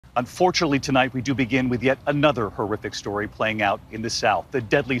Unfortunately, tonight we do begin with yet another horrific story playing out in the South. The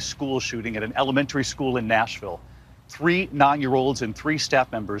deadly school shooting at an elementary school in Nashville. 3 9-year-olds and 3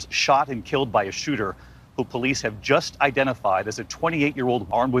 staff members shot and killed by a shooter who police have just identified as a 28-year-old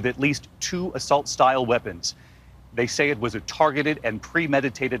armed with at least 2 assault-style weapons. They say it was a targeted and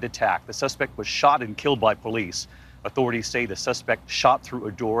premeditated attack. The suspect was shot and killed by police. Authorities say the suspect shot through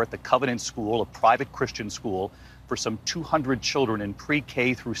a door at the Covenant School, a private Christian school, for some 200 children in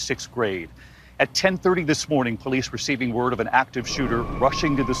pre-K through 6th grade. At 10:30 this morning, police receiving word of an active shooter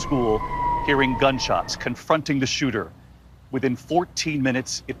rushing to the school, hearing gunshots, confronting the shooter. Within 14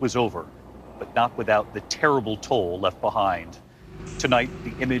 minutes, it was over, but not without the terrible toll left behind. Tonight,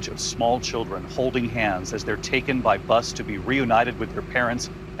 the image of small children holding hands as they're taken by bus to be reunited with their parents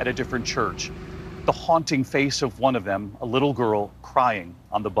at a different church. The haunting face of one of them, a little girl, crying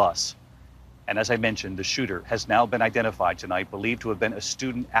on the bus. And as I mentioned, the shooter has now been identified tonight, believed to have been a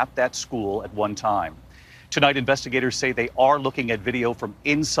student at that school at one time. Tonight, investigators say they are looking at video from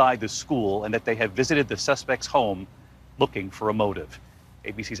inside the school and that they have visited the suspect's home looking for a motive.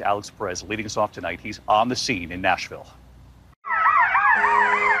 ABC's Alex Perez leading us off tonight. He's on the scene in Nashville.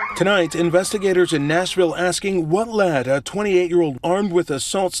 Tonight, investigators in Nashville asking what led a 28-year-old armed with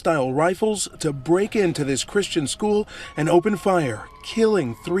assault-style rifles to break into this Christian school and open fire,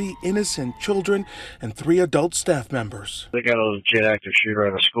 killing 3 innocent children and 3 adult staff members. They got a legit active shooter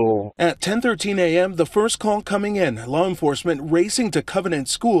at a school. At 10:13 a.m., the first call coming in, law enforcement racing to Covenant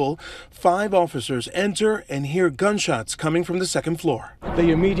School. 5 officers enter and hear gunshots coming from the 2nd floor. They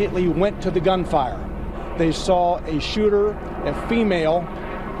immediately went to the gunfire. They saw a shooter, a female,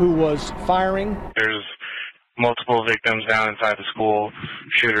 who was firing. There's multiple victims down inside the school.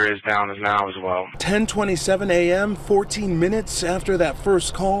 Shooter is down now as well. 10:27 a.m., 14 minutes after that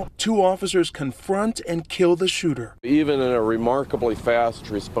first call, 2 officers confront and kill the shooter. Even in a remarkably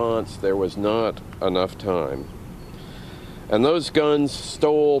fast response, there was not enough time. And those guns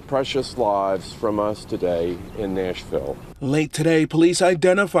stole precious lives from us today in Nashville. Late today, police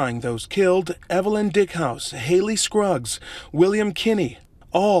identifying those killed: Evelyn Dickhouse, Haley Scruggs, William Kinney,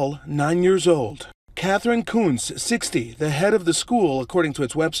 all 9 years old. Catherine Coons, 60, the head of the school, according to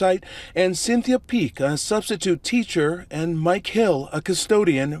its website, and Cynthia Peak, a substitute teacher, and Mike Hill, a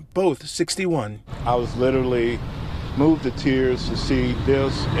custodian, both 61. I was literally moved to tears to see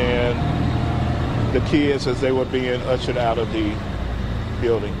this and the kids as they were being ushered out of the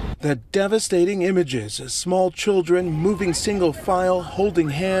building. The devastating images, small children moving single file,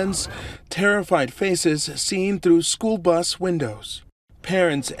 holding hands, terrified faces seen through school bus windows.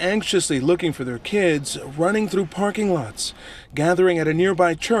 Parents anxiously looking for their kids, running through parking lots, gathering at a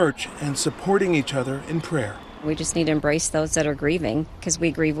nearby church, and supporting each other in prayer. We just need to embrace those that are grieving, because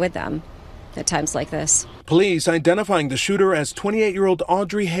we grieve with them at times like this. Police identifying the shooter as 28-year-old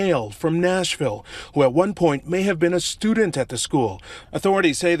Audrey Hale from Nashville, who at one point may have been a student at the school.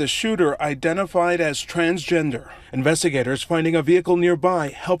 Authorities say the shooter identified as transgender. Investigators finding a vehicle nearby,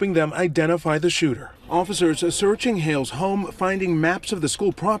 helping them identify the shooter. Officers searching Hale's home, finding maps of the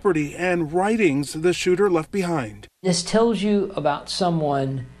school property and writings the shooter left behind. This tells you about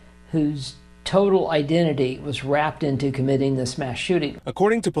someone whose total identity was wrapped into committing this mass shooting.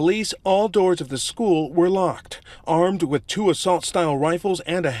 According to police, all doors of the school were locked. Armed with 2 assault-style rifles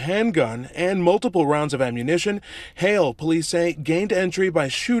and a handgun and multiple rounds of ammunition, Hale, police say, gained entry by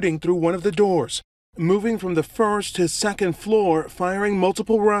shooting through one of the doors, moving from the 1st to 2nd floor, firing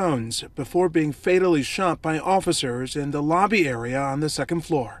multiple rounds before being fatally shot by officers in the lobby area on the 2nd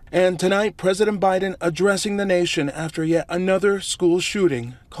floor. And tonight, President Biden addressing the nation after yet another school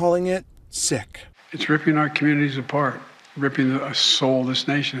shooting, calling it sick. It's ripping our communities apart, ripping the soul of this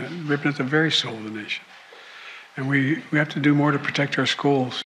nation, ripping at the very soul of the nation. And we have to do more to protect our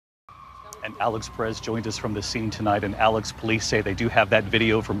schools. And Alex Perez joined us from the scene tonight. And Alex, police say they do have that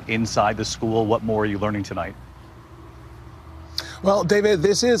video from inside the school. What more are you learning tonight? Well, David,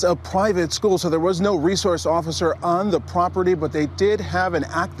 this is a private school, so there was no resource officer on the property, but they did have an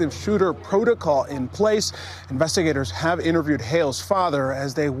active shooter protocol in place. Investigators have interviewed Hale's father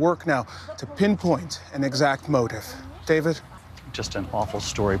as they work now to pinpoint an exact motive. David? Just an awful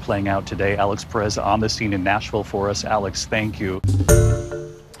story playing out today. Alex Perez on the scene in Nashville for us. Alex, thank you.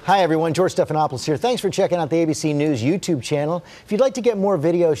 Hi, everyone. George Stephanopoulos here. Thanks for checking out the ABC News YouTube channel. If you'd like to get more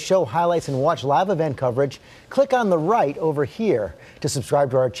videos, show highlights, and watch live event coverage, click on the right over here to subscribe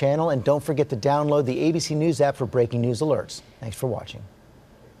to our channel. And don't forget to download the ABC News app for breaking news alerts. Thanks for watching.